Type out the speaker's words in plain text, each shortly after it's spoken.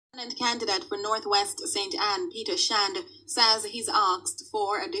Independent candidate for Northwest St. Anne, Peter Shand, says he's asked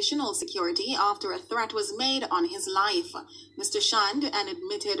for additional security after a threat was made on his life. Mr. Shand, an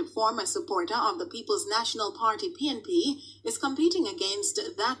admitted former supporter of the People's National Party PNP, is competing against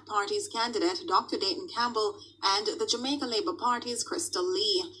that party's candidate, Dr. Dayton Campbell, and the Jamaica Labour Party's Crystal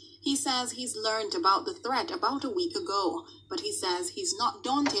Lee. He says he's learned about the threat about a week ago, but he says he's not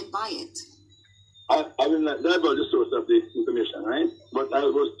daunted by it. I will not know about the source of the information, right? But I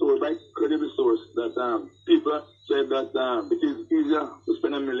was told by credible source that people said that it is easier to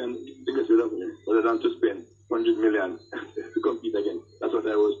spend $1 million to get rid of me rather than to spend $100 million to compete again. That's what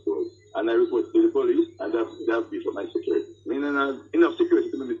I was told. And I reported to the police, and they have been for my security. Meaning enough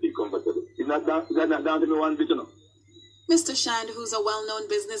security to make me feel comfortable. It's not down to me one bit, you know. Mr. Shand, who's a well-known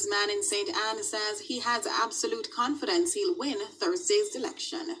businessman in St. Anne, says he has absolute confidence he'll win Thursday's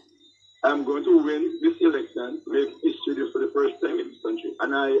election. I'm going to win this election, make history for the first time in this country.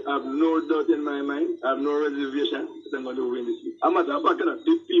 And I have no doubt in my mind, I have no reservation that I'm going to win this seat. I'm at the back,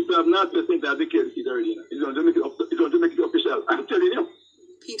 the people have not think that they care the seat already. It's going to make it official. I'm telling you.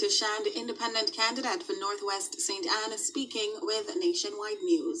 Peter Shand, independent candidate for Northwest St. Anne, speaking with Nationwide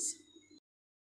News.